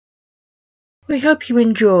We hope you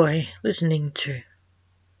enjoy listening to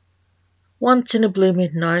Once in a Blue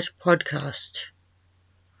Midnight podcast.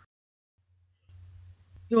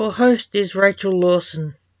 Your host is Rachel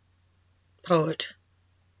Lawson, poet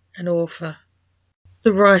and author,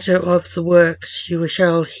 the writer of the works you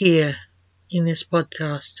shall hear in this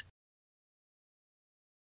podcast.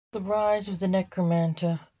 The Rise of the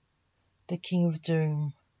Necromantor, the King of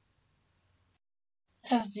Doom.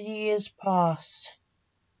 As the years pass,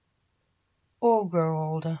 all grow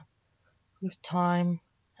older with time,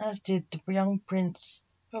 as did the young Prince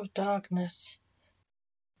of Darkness,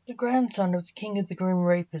 the grandson of the King of the Grim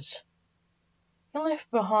Reapers. He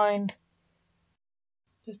left behind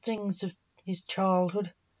the things of his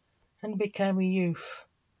childhood and became a youth.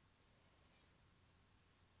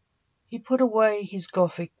 He put away his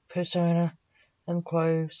gothic persona and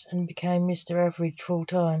clothes and became Mr. Average full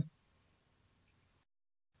time.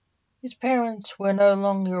 His parents were no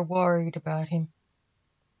longer worried about him.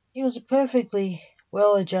 He was a perfectly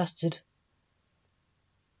well-adjusted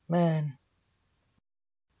man.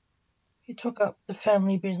 He took up the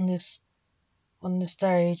family business on the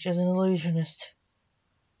stage as an illusionist.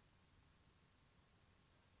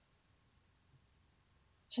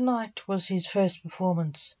 Tonight was his first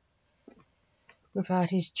performance without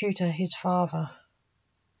his tutor, his father,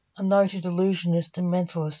 a noted illusionist and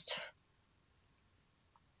mentalist.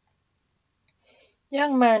 The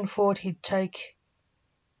young man thought he'd take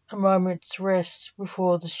a moment's rest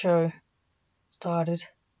before the show started.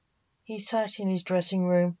 He sat in his dressing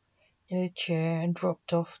room in a chair and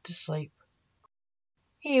dropped off to sleep.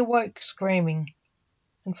 He awoke screaming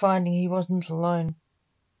and finding he wasn't alone.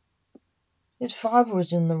 His father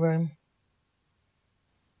was in the room.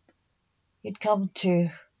 He'd come to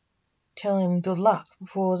tell him good luck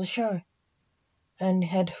before the show and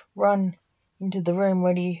had run into the room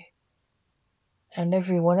when he and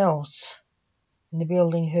everyone else in the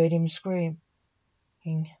building heard him screaming.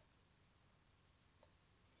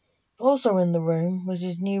 Also in the room was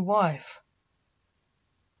his new wife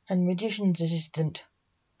and magician's assistant,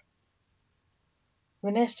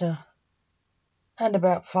 Vanessa, and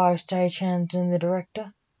about 5 stagehands and the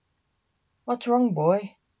director. "What's wrong,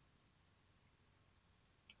 boy?"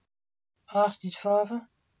 asked his father.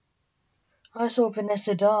 "I saw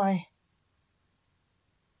Vanessa die,"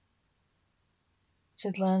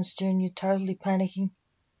 said Lance Jr., totally panicking.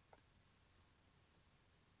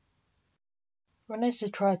 Vanessa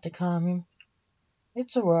tried to calm him.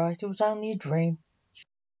 "It's all right, it was only a dream,"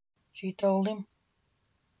 she told him.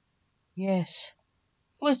 "Yes,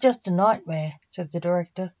 it was just a nightmare," said the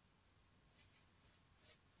director.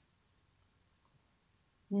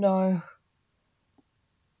 "No,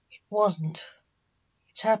 it wasn't.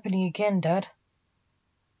 It's happening again, Dad,"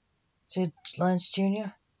 said Lance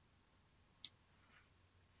Jr.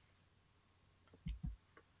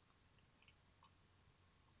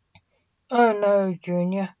 "Oh no,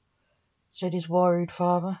 Junior," said his worried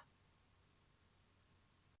father.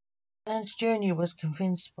 Lance Jr. was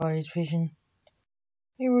convinced by his vision.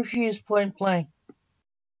 He refused point blank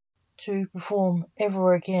to perform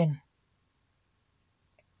ever again,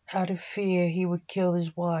 out of fear he would kill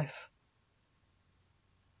his wife.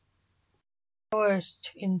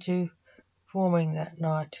 Coerced into performing that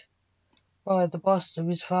night by the boss of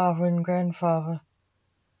his father and grandfather,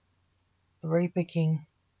 the Reaper King,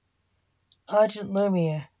 Argent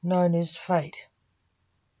Lumiere, known as Fate,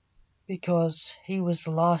 because he was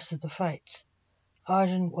the last of the Fates.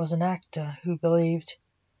 Argent was an actor who believed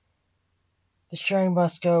the show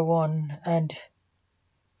must go on, and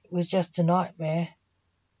it was just a nightmare,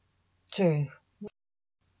 too,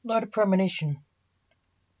 not a premonition.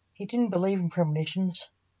 He didn't believe in premonitions.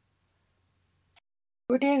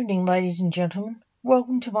 Good evening, ladies and gentlemen.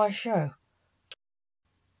 Welcome to my show.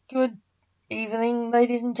 Good evening,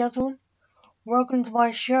 ladies and gentlemen. Welcome to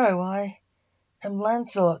my show. I am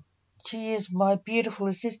Lancelot. She is my beautiful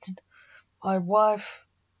assistant, my wife,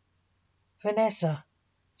 Vanessa,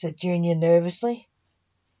 said Junior nervously.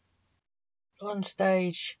 On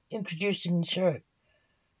stage, introducing the show.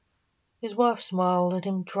 His wife smiled at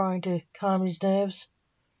him, trying to calm his nerves.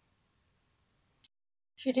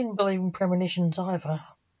 She didn't believe in premonitions either.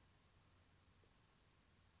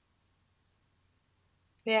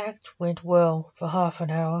 The act went well for half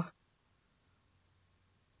an hour.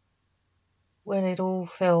 When it all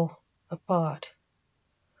fell apart,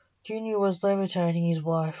 Junior was levitating his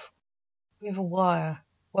wife with a wire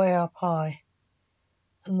way up high,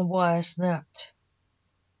 and the wire snapped.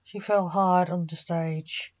 She fell hard on the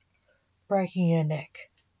stage, breaking her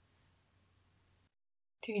neck.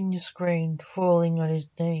 Junior screamed, falling on his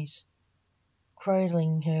knees,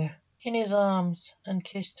 cradling her in his arms, and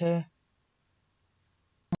kissed her.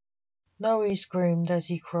 No, he screamed as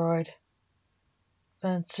he cried.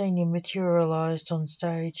 Then Senior materialized on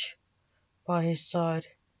stage by his side.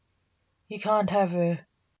 You can't have her,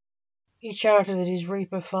 he shouted at his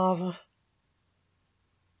Reaper father.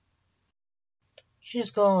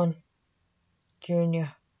 She's gone,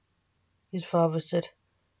 Junior, his father said.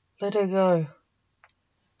 Let her go.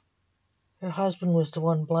 Her husband was the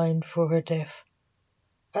one blamed for her death.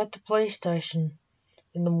 At the police station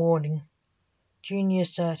in the morning, Junior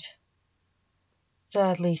sat,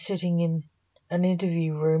 sadly sitting in an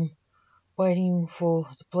interview room, waiting for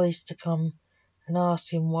the police to come and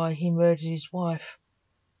ask him why he murdered his wife.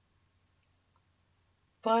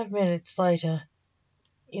 5 minutes later,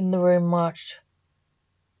 in the room marched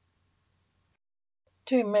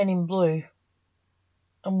 2 men in blue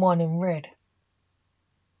and 1 in red.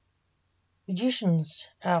 Magicians'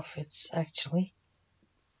 outfits, actually.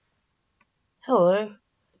 Hello,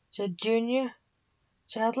 said Junior,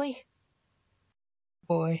 sadly.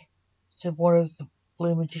 Boy, said one of the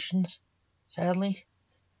blue magicians, sadly.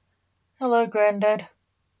 Hello, Grandad,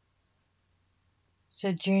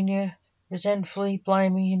 said Junior, resentfully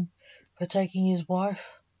blaming him for taking his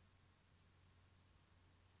wife.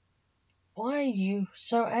 Why are you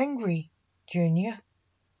so angry, Junior?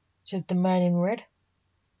 Said the man in red.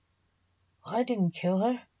 I didn't kill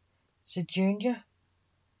her, said Junior.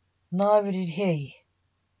 Neither did he,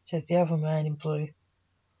 said the other man in blue.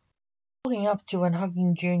 Walking up to and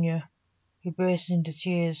hugging Junior, he burst into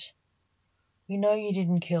tears. We know you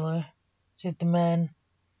didn't kill her, said the man,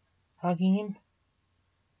 hugging him.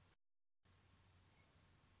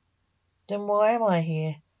 Then why am I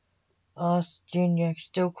here? Asked Junior,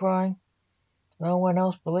 still crying. No one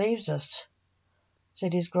else believes us,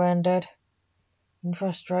 said his granddad, in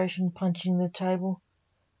frustration, punching the table.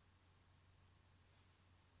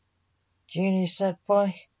 Junior sat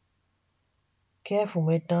by. Careful,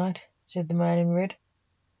 Midnight, said the man in red,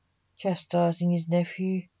 chastising his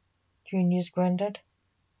nephew, Junior's granddad.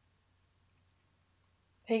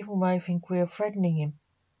 People may think we are threatening him.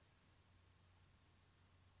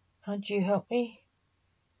 Can't you help me?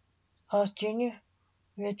 Asked Junior.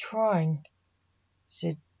 We are trying,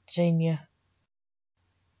 said Senior,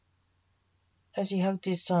 as he hugged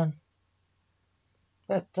his son.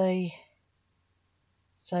 But they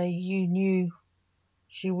say you knew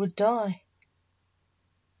she would die.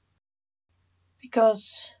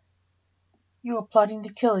 Because you are plotting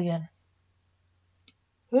to kill again.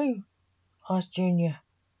 Who? Asked Junior.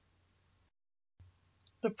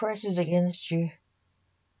 The press is against you.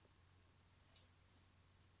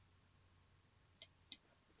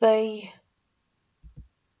 They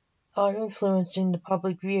are influencing the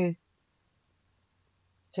public view,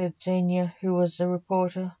 said Senior, who was a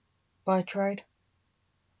reporter by trade.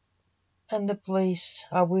 And the police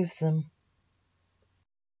are with them.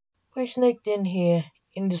 We sneaked in here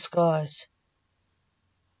in disguise,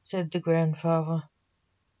 said the grandfather.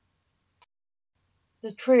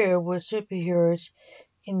 The trio were superheroes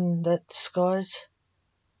in that disguise.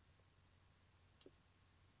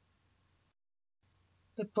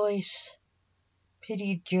 The police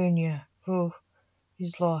pitied Junior for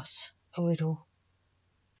his loss a little.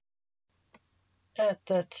 At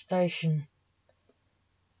that station,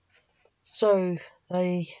 so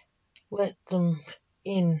they let them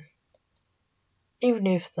in, even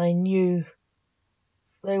if they knew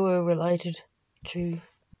they were related to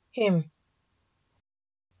him.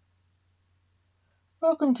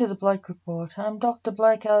 Welcome to the Blake Report. I'm Dr.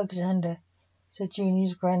 Blake Alexander, said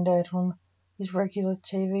Junior's granddad on his regular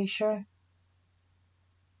TV show.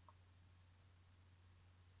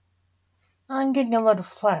 I'm getting a lot of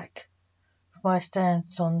flack for my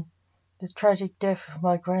stance on the tragic death of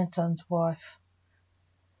my grandson's wife.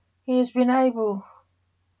 He has been able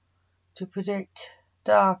to predict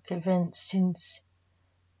dark events since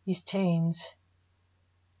his teens.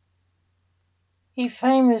 He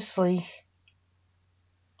famously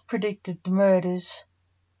predicted the murders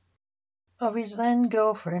of his then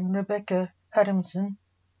girlfriend Rebecca Adamson,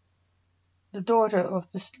 the daughter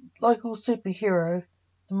of the local superhero,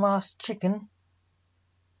 the Masked Chicken,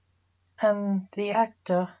 and the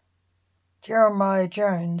actor Jeremiah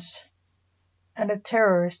Jones, and a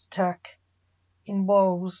terrorist attack in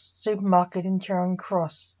Wool's supermarket in Charing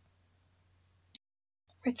Cross,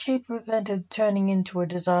 which he prevented turning into a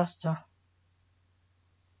disaster.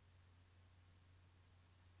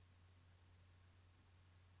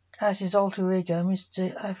 As his alter ego,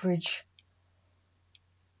 Mr. Average.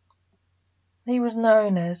 He was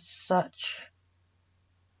known as such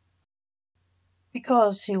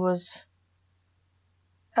because he was,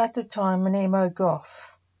 at the time, an emo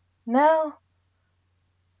goth. Now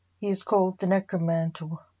he is called the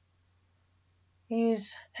Necromantor. He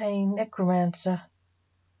is a necromancer,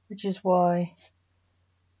 which is why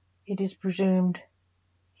it is presumed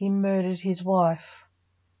he murdered his wife.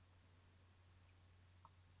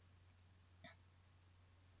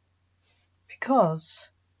 Because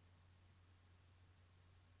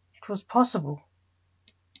it was possible.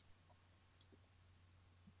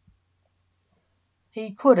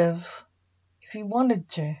 He could have, if he wanted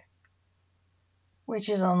to, which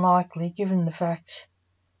is unlikely given the fact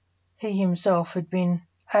he himself had been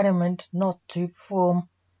adamant not to perform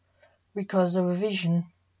because of a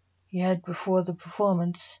vision he had before the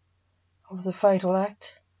performance of the fatal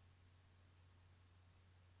act.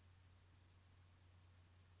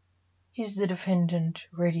 "Is the defendant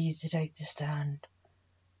ready to take the stand?"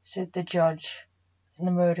 said the judge in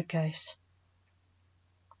the murder case.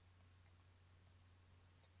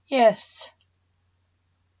 "Yes,"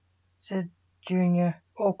 said Junior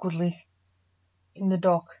awkwardly in the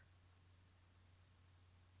dock.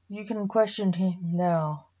 "You can question him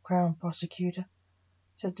now, Crown Prosecutor,"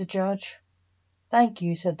 said the judge. "Thank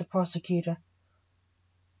you," said the prosecutor,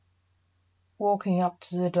 walking up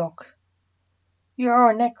to the dock. "You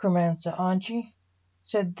are a necromancer, aren't you?"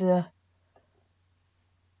 said the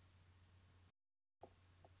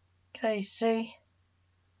K.C.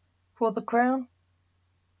 for the Crown.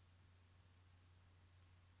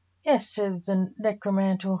 "Yes," said the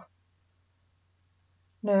Necromantor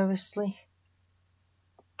nervously.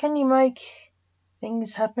 "Can you make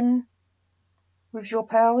things happen with your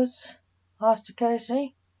powers?" asked the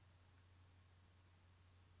K.C.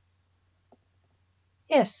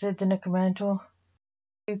 "Yes," said the Necromantor.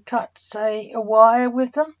 "You cut, say, a wire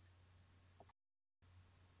with them?"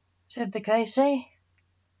 said the K.C.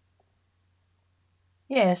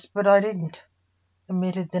 "Yes, but I didn't,"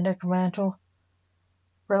 admitted the Necromantor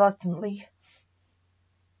reluctantly.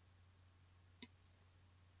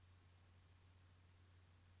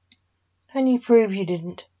 "Can you prove you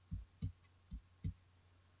didn't?"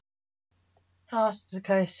 asked the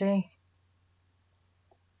K.C.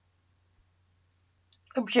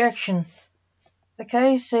 "Objection. The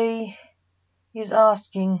K.C. is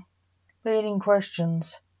asking leading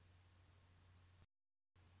questions,"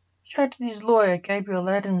 shouted his lawyer, Gabriel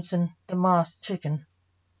Adamson, the masked chicken.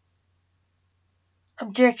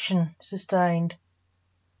 "Objection sustained."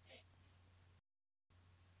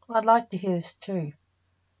 "I'd like to hear this too,"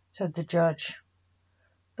 said the judge.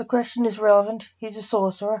 "The question is relevant. He's a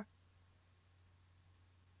sorcerer.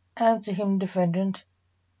 Answer him, defendant."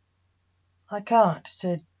 "I can't,"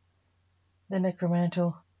 said the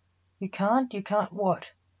Necromantor. "You can't? You can't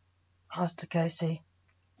what?" asked the K.C.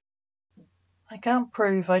 "I can't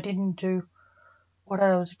prove I didn't do what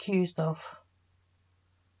I was accused of."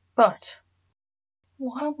 "But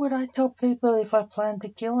why would I tell people if I planned to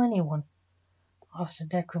kill anyone?" asked the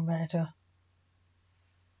Necromantor.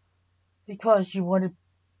 "Because you wanted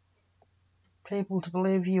people to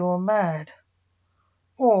believe you were mad.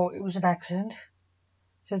 Or it was an accident,"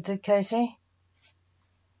 said the K.C.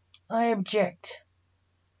 "I object.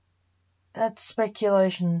 That's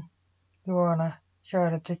speculation, Your Honour,"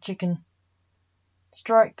 shouted the chicken.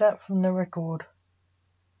 "Strike that from the record,"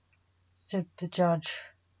 said the judge.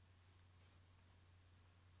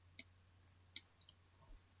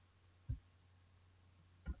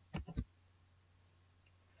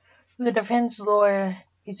 "The defence lawyer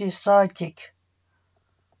is his sidekick.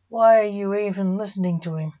 Why are you even listening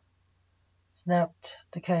to him?" snapped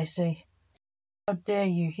the K.C. "How dare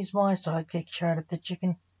you? He's my sidekick," shouted the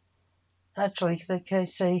chicken. Actually, the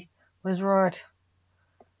K.C. was right.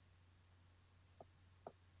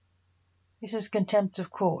 "This is contempt of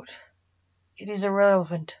court. It is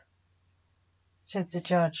irrelevant," said the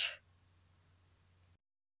judge.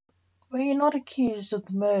 "Were you not accused of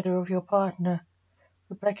the murder of your partner,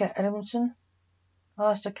 Rebecca Adamson?"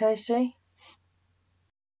 asked the K.C.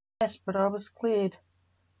 "Yes, but I was cleared,"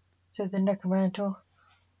 said the Necromantor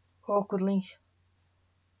awkwardly,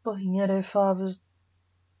 looking at her father,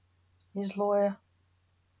 his lawyer.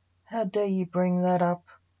 "How dare you bring that up?"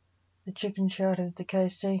 the chicken shouted at the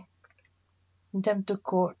K.C. "Contempt of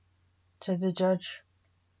court," said the judge.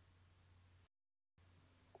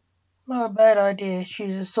 "Not a bad idea.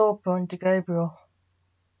 She's a sore point to Gabriel,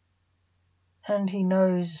 and he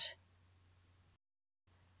knows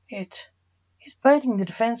it. He's baiting the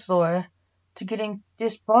defence lawyer to getting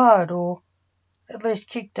disbarred or at least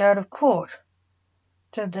kicked out of court,"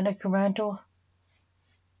 said the Necromantor.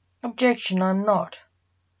 "Objection, I'm not,"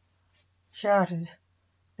 shouted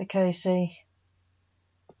the K.C.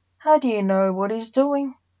 "How do you know what he's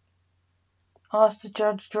doing?" asked the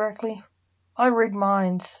judge directly. "I read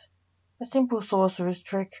minds. A simple sorcerer's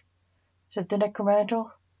trick," said the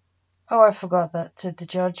Necromantor. Oh, I forgot that, said the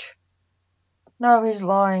judge. No, he's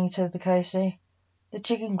lying, said the K.C. The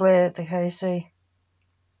chicken glared at the K.C.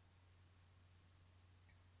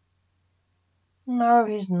 No,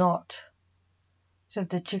 he's not, said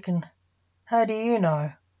the chicken. How do you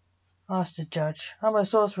know? Asked the judge. I'm a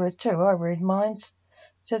sorcerer too, I read minds,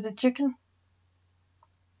 said the chicken.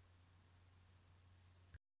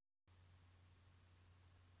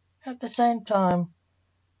 At the same time,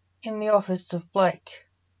 in the office of Blake,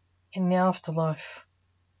 in the afterlife.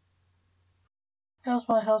 How's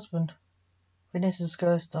my husband? Vanessa's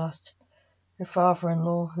ghost asked her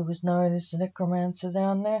father-in-law, who was known as the Necromantor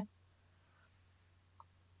down there.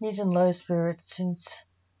 He's in low spirits since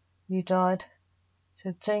you died,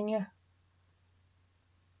 said Senior.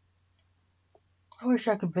 I wish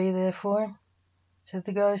I could be there for him, said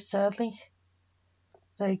the ghost sadly.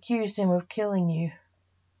 They accused him of killing you.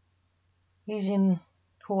 He's in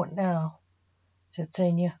court now, said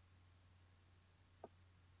Senior.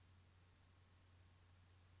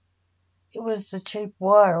 It was the cheap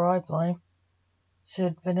wire I blame,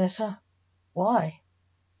 said Vanessa. Why?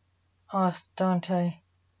 Asked Dante,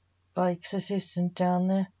 Blake's assistant down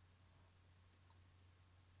there.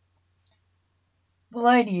 The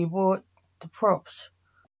lady who bought the props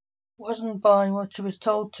wasn't buying what she was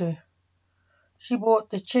told to. She bought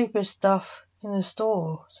the cheapest stuff in the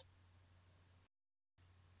stores.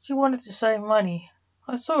 She wanted to save money.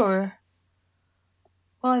 I saw her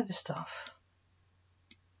buy the stuff,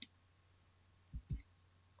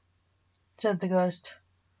 said the ghost.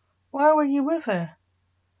 Why were you with her?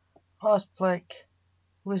 Asked Blake,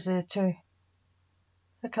 who was there too.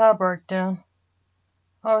 Her car broke down.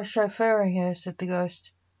 I was chauffeuring her, said the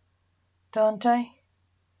ghost. Dante,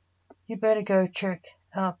 you better go check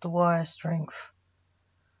out the wire strength.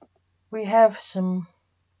 We have some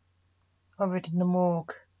of it in the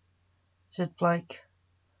morgue, said Blake,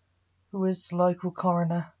 who was the local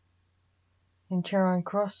coroner in Charing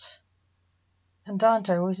Cross, and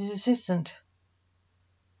Dante was his assistant,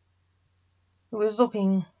 who was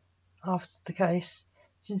looking after the case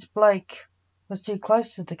since Blake was too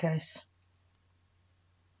close to the case.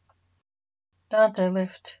 Dante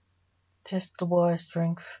left to test the wire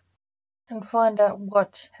strength and find out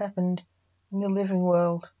what happened in the living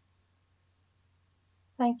world.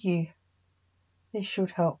 Thank you. This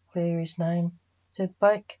should help clear his name, said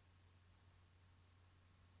Blake.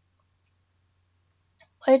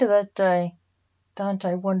 Later that day,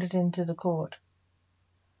 Dante wandered into the court.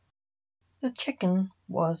 The chicken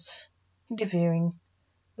was interviewing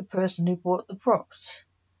the person who bought the props.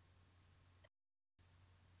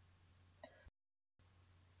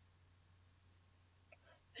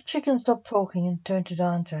 The chicken stopped talking and turned to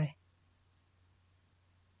Dante.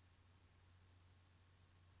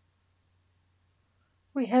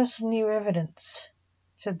 We have some new evidence,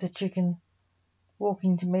 said the chicken,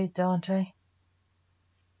 walking to meet Dante.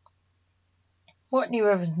 What new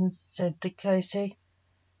evidence? Said the K.C.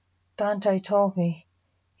 Dante told me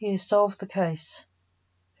he has solved the case,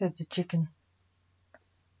 said the chicken.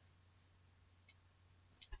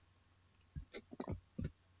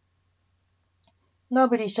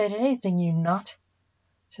 Nobody said anything, you nut,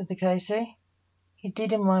 said the K.C. He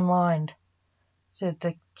did in my mind, said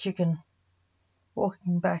the chicken,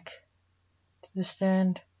 walking back to the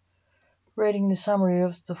stand, reading the summary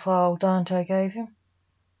of the file Dante gave him.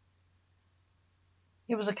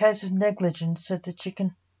 It was a case of negligence, said the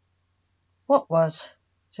chicken. What was?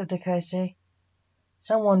 Said the K.C.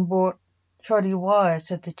 Someone bought shoddy wire,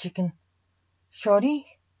 said the chicken. Shoddy?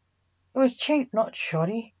 It was cheap, not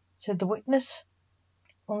shoddy, said the witness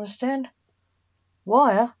on the stand.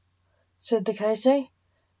 Wire? Said the K.C.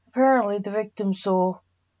 Apparently the victim saw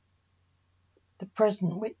the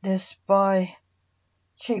present witness buy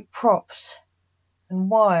cheap props and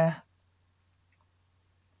wire,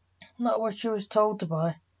 not what she was told to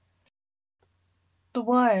buy. The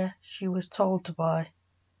wire she was told to buy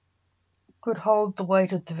could hold the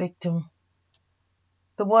weight of the victim.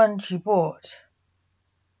 The one she bought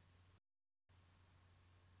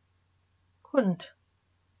couldn't.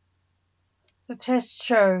 The tests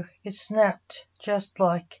show it snapped just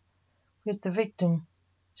like with the victim,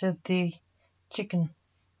 said the chicken.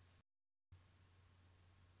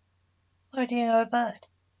 How do you know that?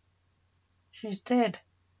 She's dead.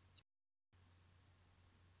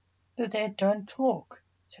 The dead don't talk,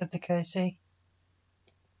 said the K.C.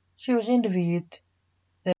 She was interviewed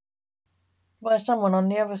there by someone on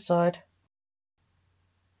the other side,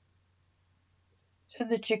 said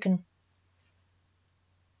the chicken.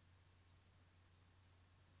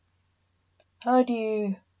 How do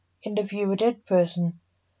you interview a dead person?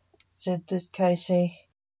 Said the K.C.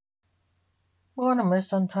 Mortimer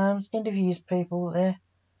sometimes interviews people there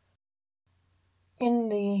in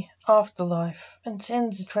the afterlife and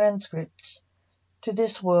sends the transcripts to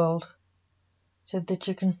this world, said the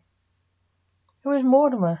chicken. Who is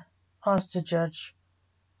Mortimer? Asked the judge.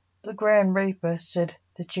 The Grand Reaper, said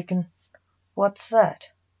the chicken. What's that?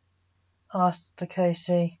 Asked the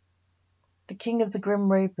KC. The King of the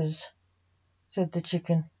Grim Reapers, said the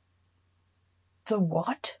chicken. The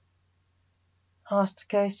what? Asked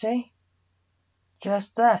the KC.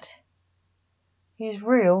 Just that. He's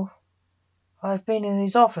real. I've been in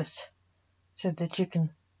his office, said the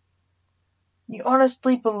chicken. You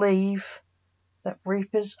honestly believe that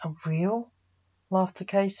Reapers are real? Laughed the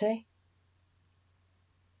KC.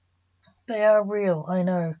 They are real, I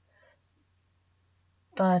know,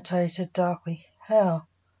 Dante said darkly. How?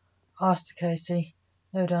 Asked the KC.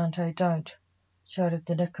 No, Dante, don't, shouted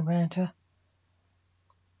the Necromantor.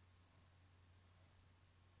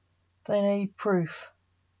 They need proof,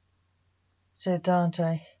 said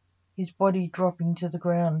Dante, his body dropping to the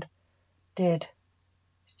ground, dead.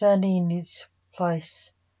 Standing in his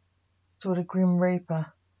place stood a Grim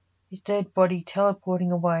Reaper, his dead body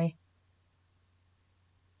teleporting away.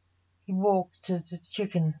 He walked to the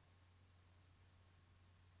chicken.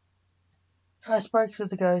 I spoke to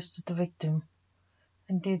the ghost of the victim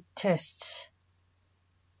and did tests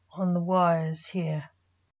on the wires here,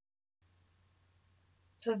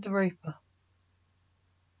 said the Reaper.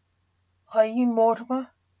 Are you Mortimer?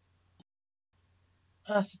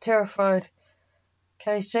 Asked the terrified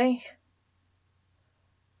KC.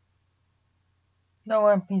 No,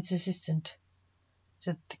 I'm his assistant,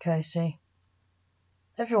 said the KC.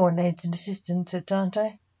 Everyone needs an assistant, said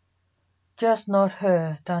Dante. Just not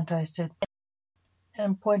her, Dante said,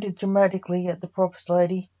 and pointed dramatically at the prophet's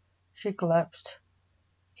lady. She collapsed.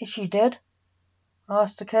 Is she dead?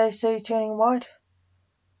 Asked the KC, turning white.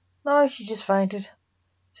 No, she just fainted,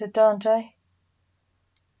 said Dante.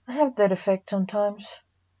 I have that effect sometimes.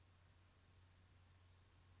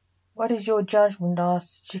 What is your judgment?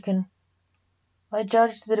 Asked the chicken. I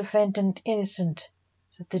judge the defendant innocent,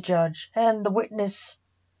 said the judge, and the witness,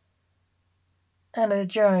 Anna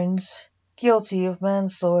Jones, guilty of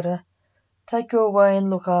manslaughter. Take her away and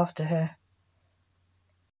look after her.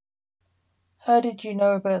 How did you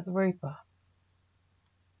know about the Reaper?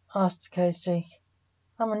 Asked the KC.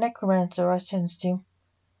 I'm a necromancer, I sensed him,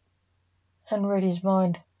 and read his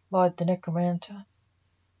mind, lied the necromancer.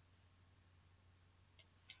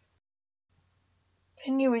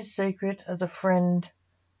 He knew his secret as a friend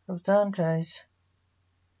of Dante's.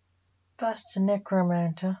 Thus the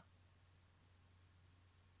necromancer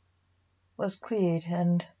was cleared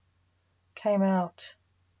and came out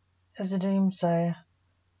as a doomsayer.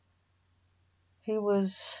 He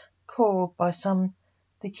was called by some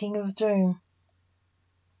the King of Doom.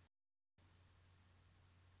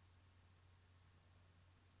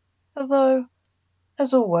 Although,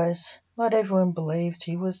 as always, not everyone believed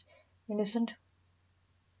he was innocent.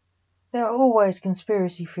 There are always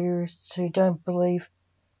conspiracy theorists who don't believe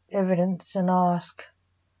evidence and ask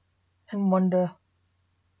and wonder,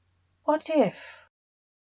 what if?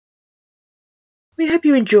 We hope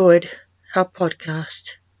you enjoyed our podcast.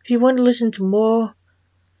 If you want to listen to more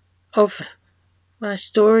of my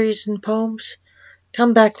stories and poems,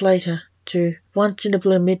 come back later to Once in a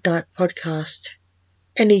Blue Midnight podcast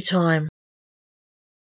anytime.